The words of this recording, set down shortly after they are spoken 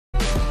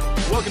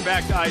Welcome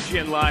back to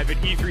IGN Live at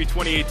E3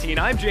 2018.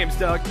 I'm James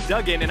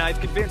Duggan, and I've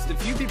convinced a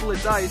few people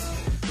at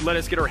DICE to let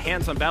us get our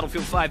hands on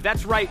Battlefield 5.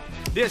 That's right,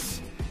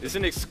 this is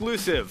an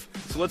exclusive.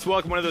 So let's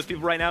welcome one of those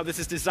people right now. This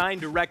is design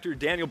director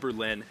Daniel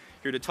Berlin,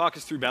 here to talk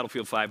us through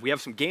Battlefield 5. We have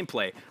some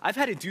gameplay. I've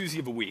had a doozy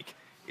of a week.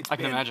 I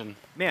can imagine.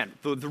 Man,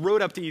 the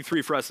road up to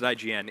E3 for us at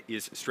IGN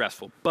is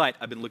stressful, but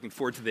I've been looking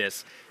forward to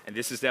this, and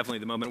this is definitely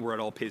the moment where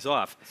it all pays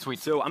off. Sweet.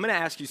 So I'm going to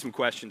ask you some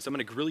questions. I'm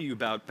going to grill you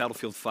about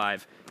Battlefield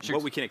 5, Shoot.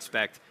 what we can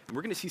expect, and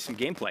we're going to see some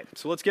gameplay.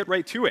 So let's get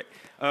right to it.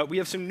 We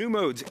have some new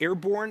modes,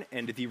 Airborne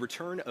and the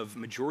return of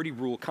Majority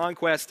Rule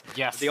Conquest.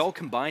 Yes. They all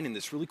combine in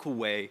this really cool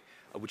way,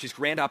 which is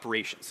Grand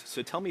Operations.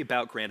 So tell me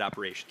about Grand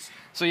Operations.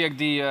 So yeah,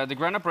 the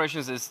Grand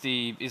Operations is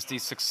the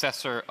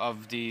successor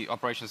of the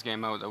Operations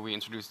game mode that we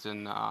introduced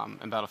in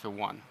Battlefield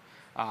 1.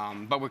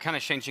 But we're kind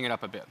of changing it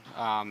up a bit.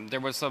 There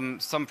was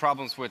some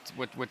problems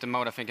with the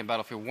mode, I think, in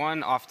Battlefield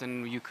 1.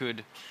 Often you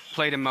could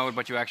play the mode,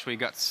 but you actually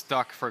got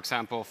stuck, for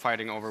example,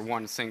 fighting over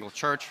one single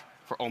church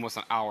for almost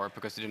an hour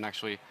because you didn't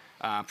actually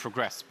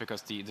progress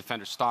because the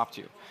defender stopped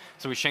you.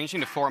 So we're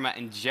changing the format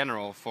in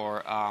general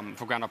for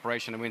Grand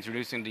Operation, and we're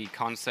introducing the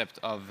concept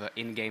of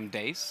in-game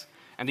days.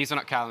 And these are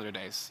not calendar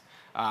days.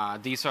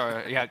 These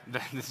are, yeah,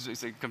 this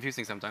is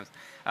confusing sometimes.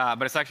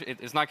 But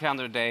it's not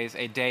calendar days.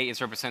 A day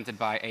is represented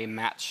by a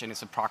match, and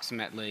it's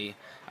approximately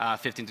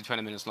 15 to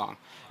 20 minutes long.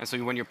 And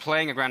so when you're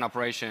playing a Grand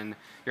Operation,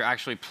 you're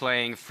actually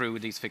playing through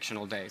these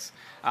fictional days.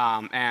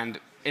 And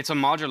it's a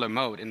modular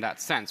mode in that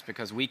sense,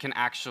 because we can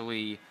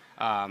actually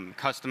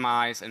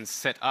customize and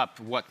set up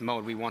what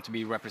mode we want to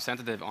be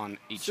representative on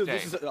each day. So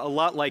this is a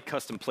lot like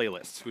custom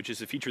playlists, which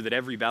is a feature that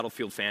every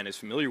Battlefield fan is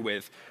familiar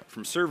with,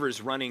 from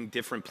servers running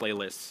different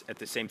playlists at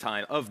the same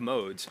time of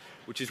modes,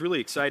 which is really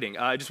exciting.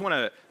 I just want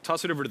to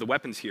toss it over to the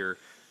weapons here.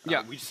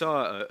 Yeah. We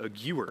saw a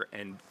Gewehr,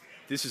 and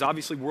this is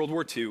obviously World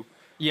War II.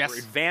 Yes. We're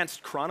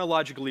advanced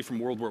chronologically from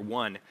World War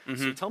I.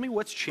 So tell me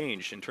what's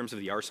changed in terms of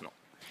the arsenal.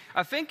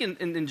 I think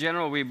in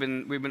general we've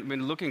been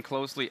looking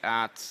closely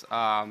at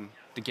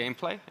the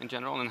gameplay in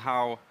general and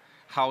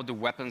how the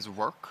weapons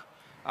work,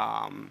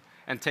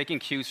 and taking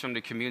cues from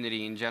the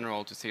community in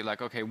general to see,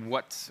 like, okay,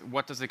 what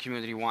does the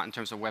community want in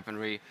terms of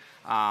weaponry,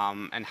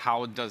 and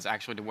how does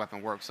actually the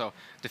weapon work. So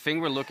the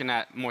thing we're looking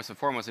at most and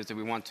foremost is that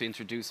we want to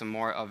introduce some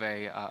more of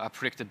a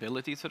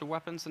predictability to the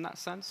weapons in that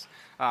sense.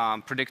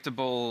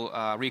 Predictable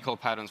recoil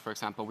patterns, for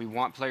example. We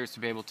want players to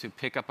be able to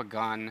pick up a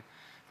gun,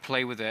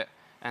 play with it,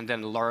 and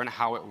then learn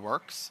how it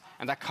works.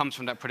 And that comes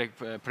from that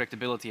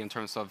predictability in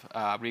terms of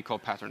recoil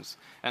patterns.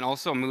 And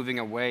also moving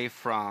away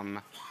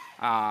from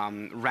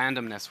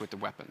randomness with the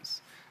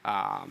weapons.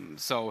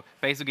 So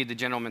basically the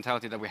general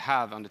mentality that we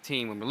have on the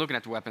team when we're looking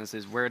at the weapons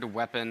is where the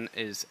weapon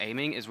is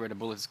aiming is where the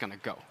bullet is going to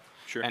go.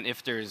 Sure. And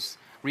if there's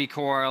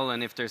recoil,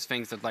 and if there's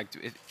things that, like,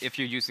 if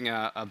you're using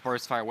a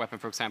burst fire weapon,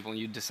 for example, and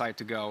you decide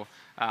to go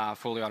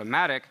fully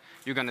automatic,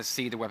 you're going to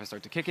see the weapon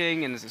start to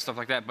kicking and stuff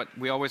like that. But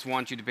we always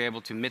want you to be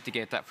able to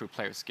mitigate that through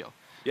player skill.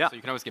 Yeah. So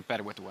you can always get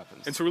better with the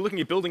weapons. And so we're looking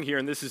at building here,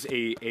 and this is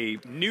a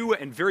new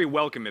and very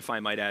welcome, if I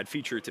might add,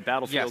 feature to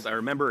Battlefield. Yes. I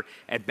remember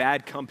at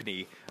Bad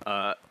Company,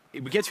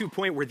 it would get to a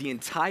point where the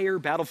entire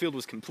battlefield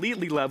was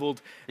completely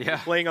leveled. Yeah. You're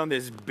playing on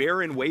this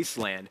barren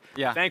wasteland.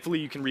 Yeah. Thankfully,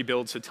 you can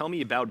rebuild. So tell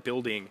me about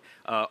building.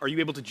 Are you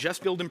able to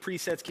just build in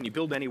presets? Can you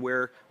build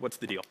anywhere? What's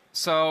the deal?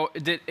 So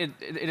it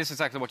is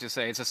exactly what you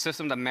say. It's a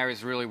system that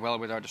marries really well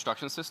with our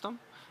destruction system.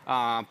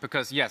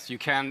 Because yes, you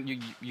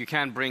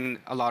can bring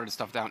a lot of the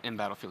stuff down in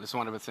Battlefield. It's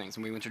one of the things,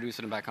 and we introduced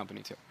it in Bad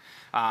Company too.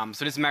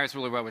 So this marries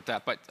really well with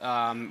that. But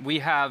we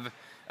have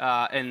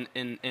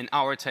in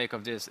our take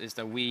of this is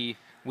that we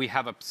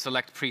have a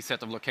select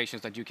preset of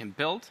locations that you can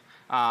build,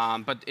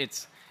 but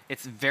it's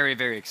very,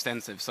 very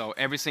extensive. So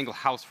every single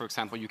house, for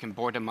example, you can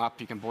board them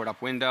up. You can board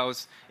up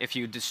windows. If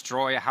you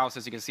destroy a house,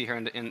 as you can see here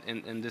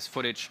in this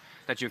footage,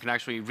 that you can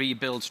actually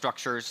rebuild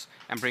structures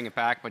and bring it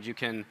back. But you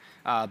can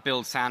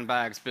build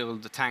sandbags,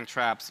 build the tank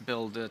traps,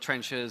 build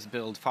trenches,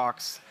 build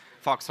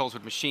foxholes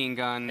with machine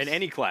guns. And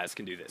any class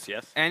can do this,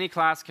 yes? Any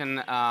class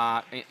can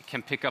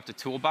pick up the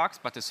toolbox,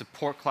 but the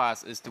support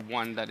class is the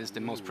one that is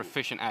the most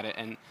proficient at it.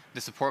 And the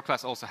support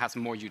class also has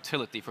more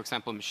utility. For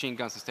example, machine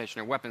guns and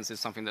stationary weapons is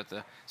something that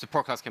the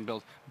support class can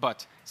build,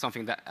 but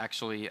something that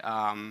actually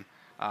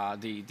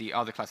the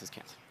other classes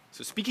can't.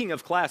 So speaking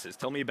of classes,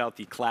 tell me about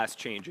the class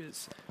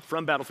changes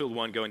from Battlefield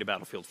 1 going to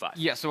Battlefield 5.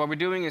 Yeah, so what we're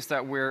doing is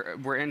that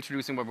we're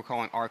introducing what we're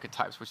calling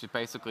archetypes, which is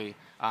basically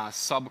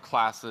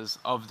subclasses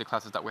of the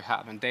classes that we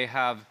have. And they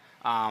have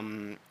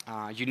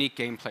unique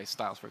gameplay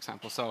styles, for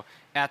example. So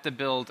at the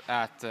build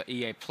at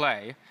EA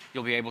Play,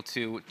 you'll be able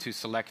to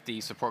select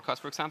the support class,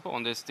 for example.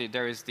 On this,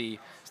 there is the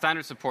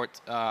standard support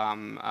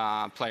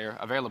player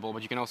available,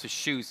 but you can also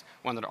choose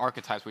one of the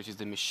archetypes, which is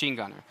the machine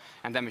gunner.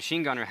 And that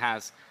machine gunner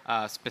has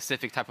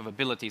specific type of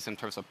abilities in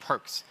terms of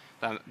perks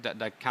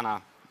that kind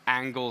of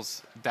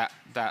angles that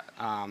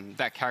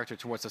character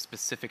towards a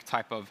specific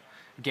type of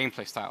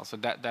gameplay style. So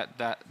that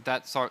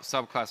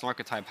subclass and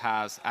archetype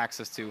has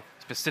access to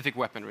specific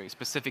weaponry,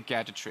 specific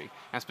gadgetry,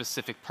 and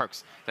specific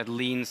perks that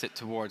leans it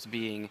towards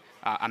being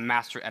a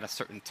master at a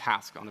certain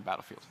task on the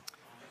battlefield.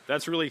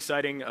 That's really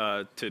exciting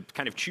to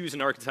kind of choose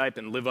an archetype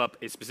and live up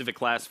a specific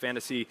class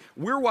fantasy.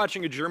 We're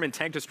watching a German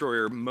tank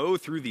destroyer mow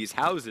through these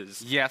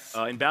houses. Yes.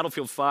 In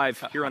Battlefield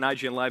 5 here on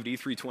IGN Live at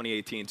E3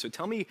 2018. So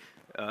tell me,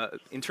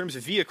 in terms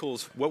of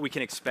vehicles, what we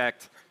can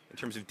expect in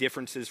terms of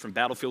differences from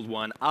Battlefield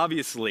 1.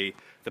 Obviously,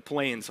 the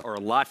planes are a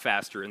lot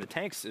faster, and the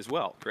tanks as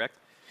well, correct?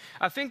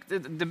 I think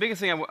the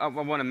biggest thing I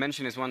want to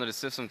mention is one of the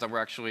systems that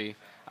we're actually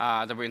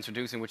that we're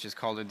introducing, which is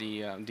called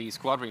the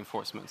squad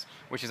reinforcements,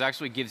 which is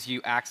actually gives you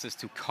access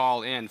to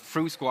call in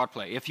through squad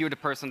play. If you're the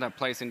person that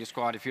plays in your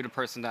squad, if you're the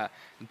person that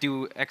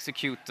do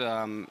execute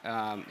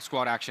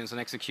squad actions and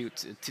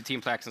execute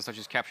team play actions such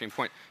as capturing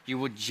point, you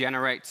would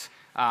generate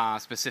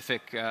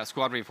specific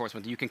squad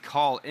reinforcement. You can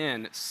call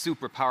in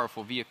super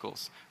powerful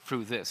vehicles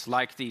through this,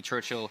 like the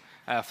Churchill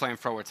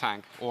flamethrower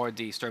tank or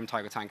the Sturm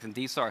Tiger tank, and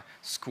these are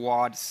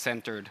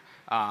squad-centered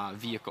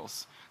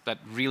vehicles that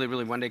really,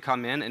 when they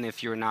come in, and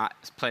if you're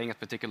not playing a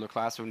particular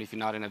class, or if you're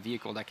not in a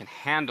vehicle that can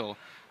handle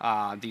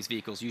these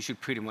vehicles, you should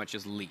pretty much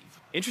just leave.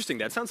 Interesting.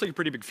 That sounds like a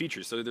pretty big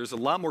feature. So there's a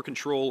lot more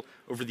control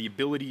over the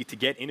ability to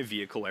get in a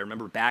vehicle. I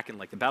remember back in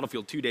like the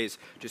Battlefield 2 days,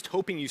 just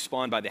hoping you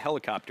spawned by the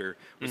helicopter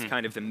was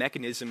kind of the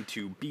mechanism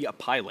to be a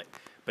pilot.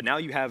 But now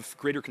you have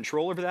greater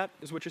control over that,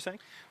 is what you're saying?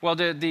 Well,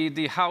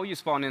 the how you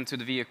spawn into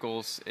the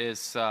vehicles is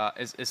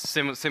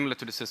similar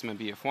to the system in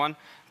BF1,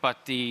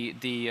 but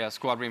the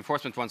squad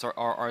reinforcement ones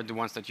are the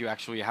ones that you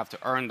actually have to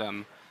earn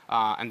them,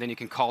 and then you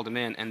can call them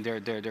in, and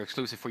they're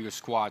exclusive for your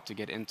squad to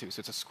get into.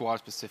 So it's a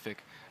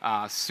squad-specific,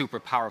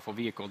 super powerful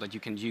vehicle that you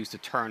can use to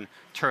turn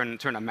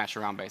a match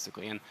around,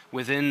 basically. And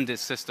within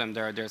this system,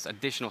 there's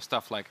additional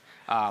stuff like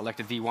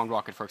the V1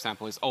 rocket, for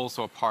example, is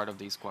also a part of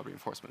these squad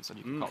reinforcements that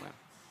you can call in.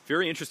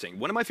 Very interesting.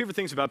 One of my favorite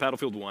things about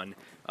Battlefield 1,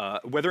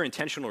 whether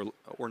intentional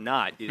or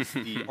not, is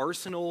the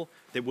arsenal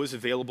that was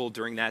available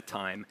during that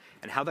time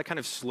and how that kind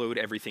of slowed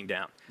everything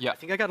down. Yeah. I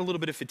think I got a little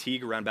bit of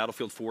fatigue around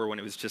Battlefield 4 when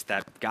it was just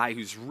that guy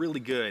who's really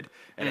good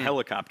at a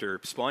helicopter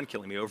spawn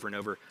killing me over and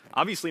over.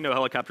 Obviously no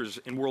helicopters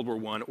in World War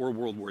I or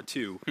World War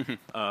II.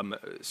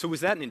 So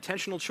was that an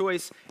intentional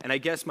choice? And I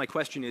guess my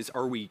question is,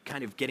 are we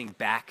kind of getting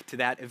back to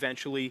that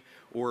eventually?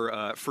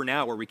 Or for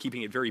now, are we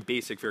keeping it very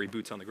basic, very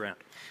boots on the ground?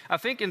 I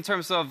think in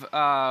terms of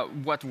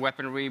what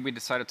weaponry we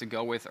decided to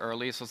go with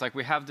early, so it's like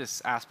we have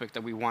this aspect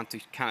that we want to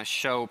kind of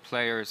show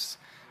players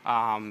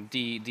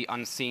the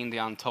unseen, the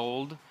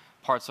untold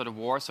parts of the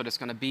war. So there's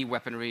going to be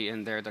weaponry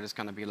in there that is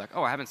going to be like,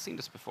 oh, I haven't seen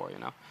this before, you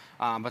know.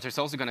 But there's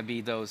also going to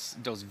be those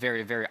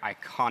very, very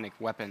iconic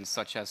weapons,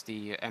 such as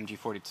the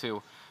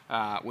MG42,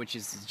 which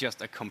is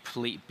just a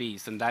complete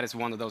beast. And that is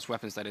one of those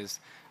weapons that is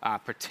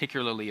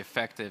particularly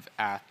effective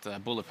at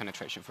bullet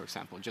penetration, for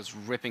example, just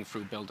ripping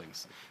through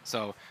buildings.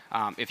 So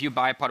if you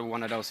buy part of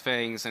one of those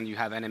things and you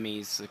have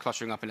enemies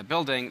clustering up in a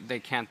building,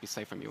 they can't be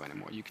safe from you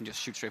anymore. You can just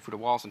shoot straight through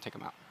the walls and take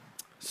them out.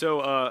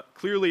 So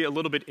clearly a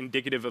little bit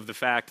indicative of the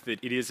fact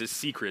that it is a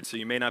secret, so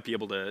you may not be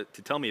able to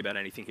tell me about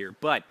anything here,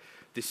 but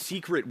the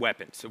secret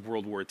weapons of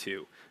World War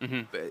II,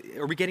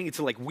 are we getting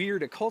into like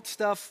weird occult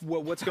stuff?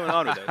 What's going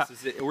on with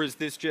this? Or is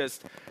this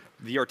just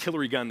the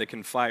artillery gun that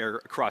can fire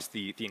across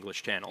the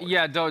English Channel?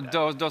 Yeah,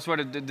 those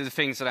were the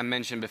things that I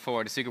mentioned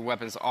before. The secret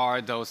weapons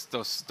are those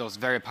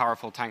very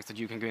powerful tanks that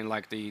you can go in,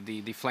 like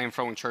the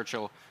flame-throwing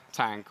Churchill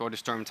tank or the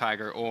Sturm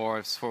Tiger,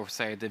 or for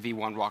say the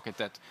V1 rocket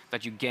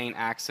that you gain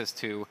access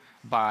to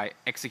by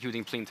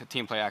executing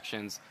team play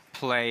actions,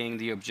 playing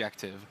the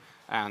objective,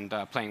 and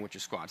playing with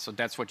your squad. So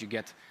that's what you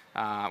get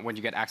when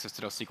you get access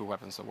to those secret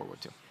weapons of World War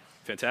II.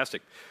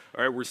 Fantastic.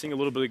 All right, we're seeing a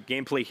little bit of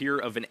gameplay here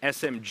of an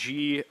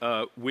SMG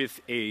with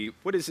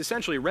what is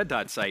essentially a red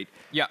dot sight.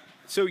 Yeah.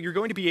 So you're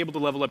going to be able to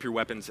level up your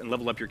weapons and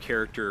level up your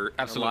character, and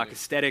Absolutely. unlock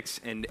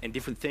aesthetics and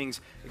different things.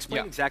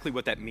 Explain exactly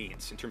what that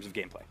means in terms of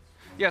gameplay.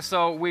 Yeah,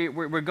 so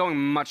we're going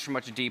much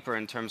deeper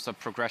in terms of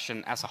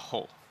progression as a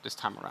whole this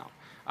time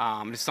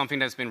around. It's something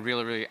that's been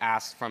really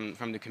asked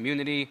from the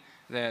community.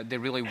 They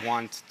really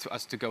want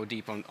us to go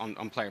deep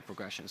on player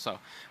progression. So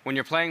when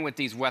you're playing with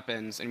these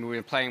weapons and when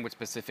you're playing with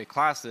specific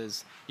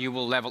classes, you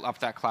will level up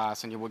that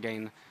class and you will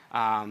gain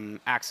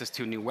access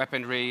to new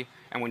weaponry.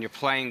 And when you're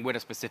playing with a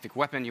specific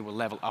weapon, you will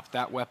level up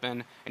that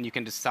weapon. And you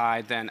can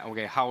decide then,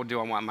 okay, how do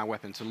I want my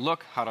weapon to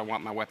look? How do I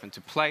want my weapon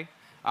to play?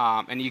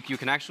 And you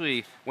can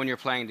actually, when you're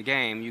playing the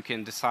game, you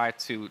can decide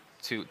to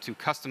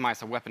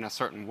customize a weapon a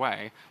certain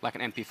way, like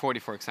an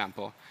MP40, for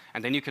example,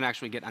 and then you can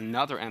actually get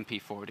another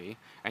MP40,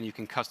 and you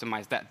can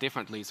customize that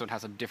differently, so it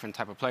has a different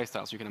type of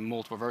playstyle. So you can have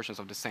multiple versions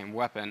of the same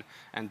weapon,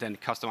 and then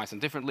customize them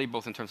differently,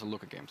 both in terms of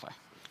look and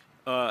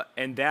gameplay.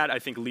 And that, I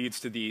think, leads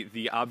to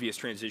the obvious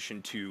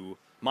transition to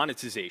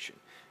monetization.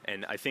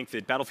 And I think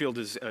that Battlefield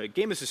is a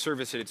game as a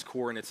service at its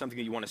core, and it's something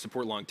that you want to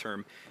support long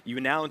term. You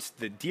announced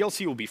the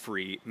DLC will be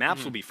free,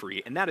 maps will be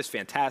free, and that is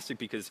fantastic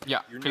because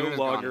you're no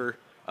longer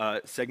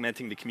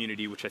segmenting the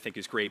community, which I think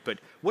is great. But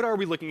what are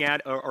we looking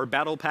at? Are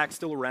battle packs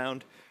still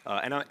around?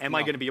 And am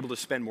I going to be able to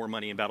spend more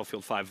money in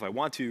Battlefield 5 if I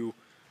want to?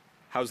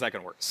 How's that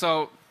going to work?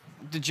 So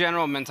the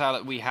general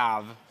mentality we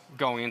have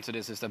going into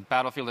this is that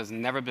Battlefield has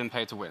never been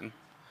paid to win.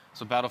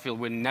 So Battlefield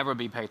will never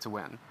be paid to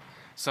win.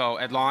 So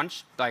at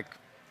launch, like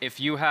if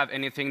you have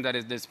anything that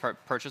is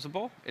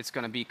purchasable, it's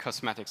going to be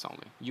cosmetics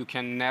only. You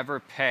can never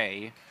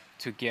pay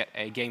to get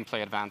a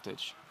gameplay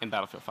advantage in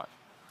Battlefield 5.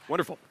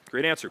 Wonderful.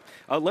 Great answer.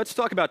 Let's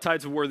talk about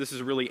Tides of War. This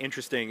is really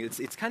interesting.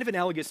 It's kind of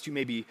analogous to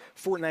maybe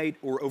Fortnite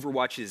or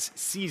Overwatch's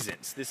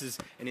seasons. This is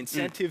an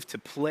incentive to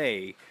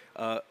play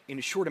in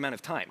a short amount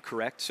of time,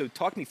 correct? So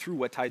talk me through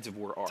what Tides of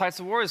War are. Tides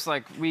of War is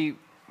like we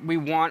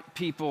want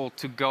people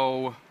to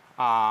go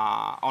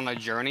on a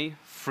journey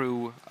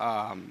through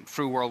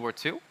World War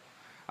II.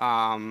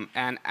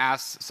 And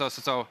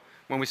so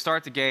when we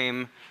start the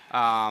game,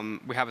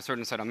 we have a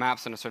certain set of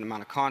maps and a certain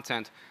amount of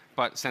content.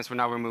 But since we're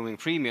now removing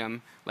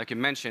premium, like you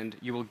mentioned,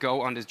 you will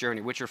go on this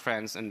journey with your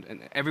friends,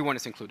 and everyone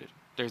is included.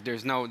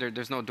 There's no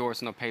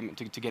doors, no payment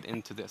to get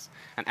into this.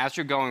 And as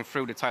you're going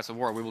through the Tides of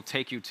War, we will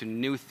take you to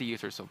new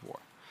theaters of war,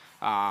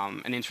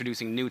 and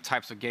introducing new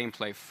types of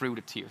gameplay through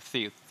the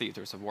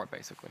theaters of war,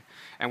 basically.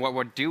 And what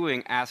we're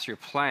doing as you're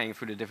playing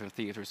through the different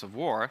theaters of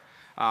war,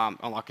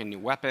 unlocking new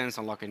weapons,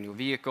 unlocking new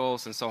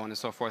vehicles, and so on and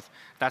so forth,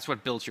 that's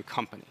what builds your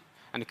company.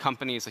 And the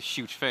company is a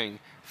huge thing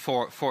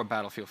for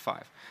Battlefield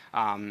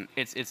 5.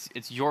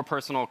 It's your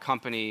personal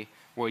company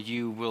where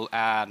you will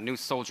add new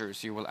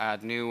soldiers, you will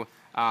add new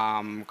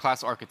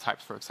class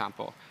archetypes, for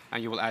example,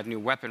 and you will add new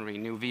weaponry,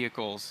 new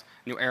vehicles,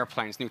 new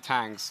airplanes, new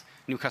tanks,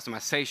 new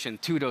customization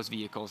to those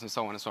vehicles, and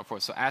so on and so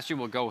forth. So as you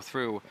will go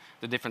through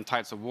the different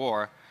types of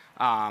war,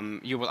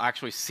 you will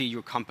actually see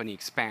your company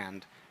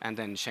expand and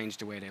then change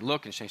the way they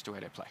look and change the way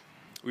they play.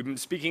 We've been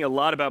speaking a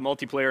lot about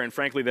multiplayer, and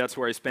frankly, that's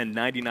where I spend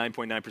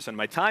 99.9% of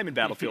my time in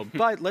Battlefield.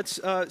 But let's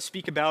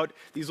speak about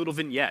these little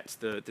vignettes,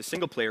 the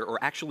single player, or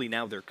actually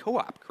now they're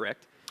co-op,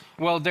 correct?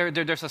 Well,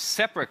 there's a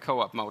separate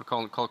co-op mode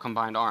called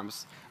Combined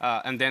Arms,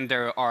 and then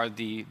there are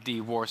the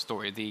war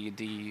story.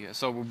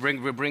 So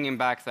we're bringing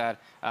back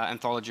that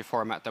anthology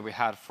format that we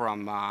had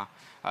from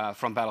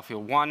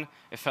Battlefield 1.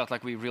 It felt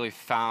like we really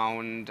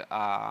found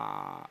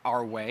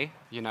our way,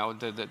 you know,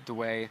 the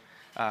way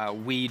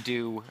we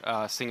do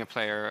single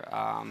player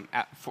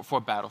for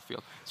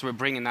Battlefield. So we're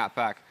bringing that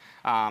back.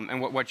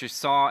 And what you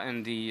saw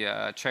in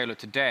the trailer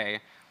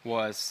today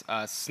was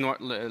like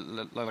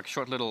a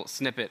short little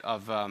snippet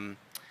of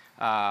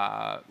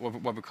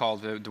what we call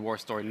the war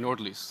story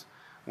Nordlys,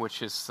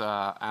 which is,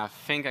 I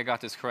think I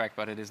got this correct,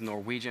 but it is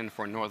Norwegian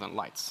for Northern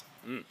Lights.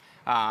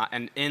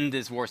 And in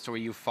this war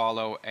story, you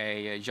follow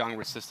a young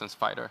resistance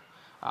fighter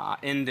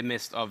in the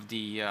midst of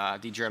the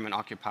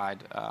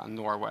German-occupied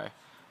Norway.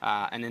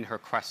 And in her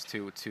quest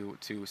to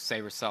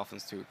save herself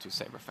and to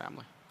save her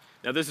family.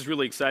 Now this is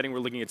really exciting. We're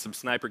looking at some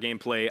sniper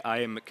gameplay. I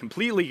am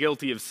completely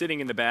guilty of sitting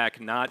in the back,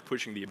 not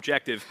pushing the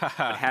objective,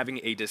 but having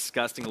a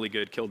disgustingly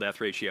good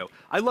kill-death ratio.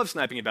 I love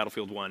sniping in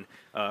Battlefield 1,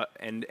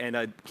 and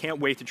I can't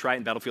wait to try it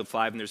in Battlefield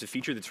 5, and there's a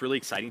feature that's really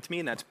exciting to me,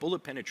 and that's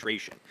bullet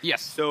penetration.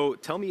 Yes. So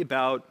tell me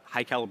about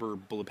high-caliber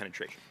bullet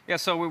penetration. Yeah,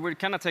 so we're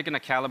kind of taking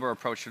a caliber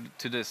approach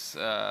to this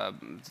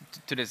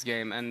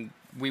game, and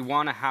we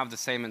want to have the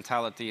same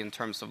mentality in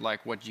terms of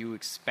like what you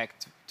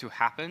expect to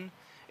happen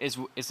is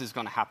this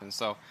going to happen.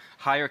 So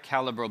higher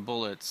caliber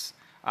bullets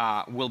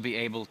will be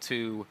able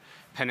to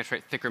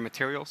penetrate thicker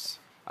materials,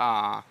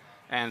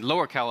 and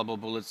lower caliber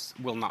bullets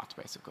will not,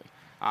 basically.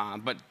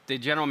 But the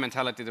general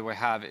mentality that we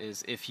have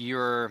is if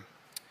you're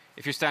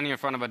standing in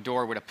front of a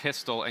door with a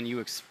pistol and you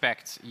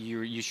expect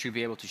you should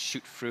be able to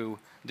shoot through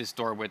this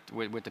door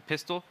with the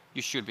pistol,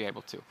 you should be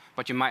able to.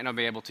 But you might not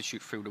be able to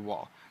shoot through the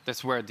wall.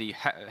 That's where the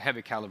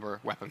heavy caliber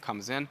weapon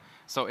comes in.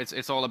 So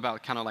it's all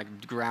about kind of like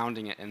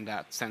grounding it in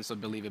that sense of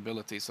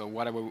believability. So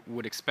whatever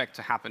would expect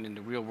to happen in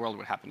the real world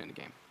would happen in the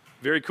game.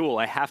 Very cool.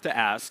 I have to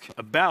ask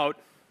about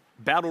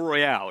Battle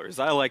Royale, or as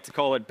I like to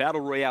call it,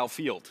 Battle Royale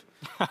Field.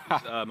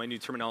 My new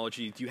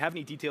terminology. Do you have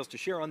any details to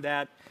share on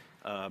that?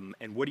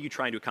 And what are you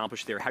trying to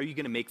accomplish there? How are you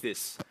going to make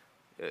this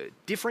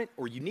different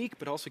or unique,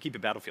 but also keep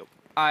it Battlefield?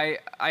 I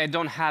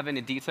don't have any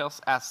details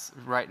as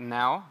right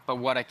now, but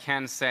what I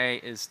can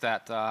say is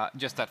that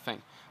just that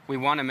thing. We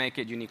want to make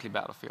it uniquely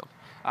Battlefield.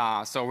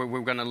 So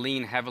we're going to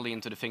lean heavily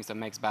into the things that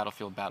makes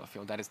Battlefield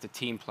Battlefield. That is the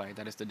team play,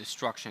 that is the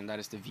destruction, that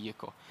is the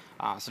vehicle.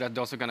 So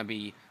those are going to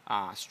be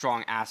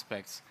strong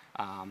aspects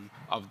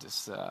of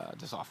this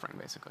offering,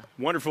 basically.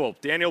 Wonderful.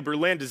 Daniel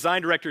Berlin,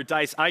 design director at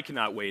DICE. I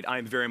cannot wait.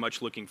 I'm very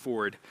much looking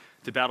forward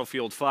to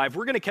Battlefield 5.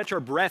 We're going to catch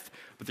our breath,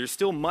 but there's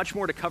still much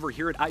more to cover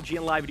here at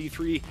IGN Live at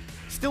E3.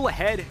 Still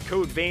ahead,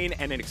 Code Vein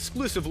and an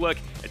exclusive look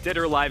at Dead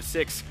or Alive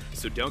 6,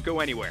 so don't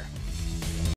go anywhere.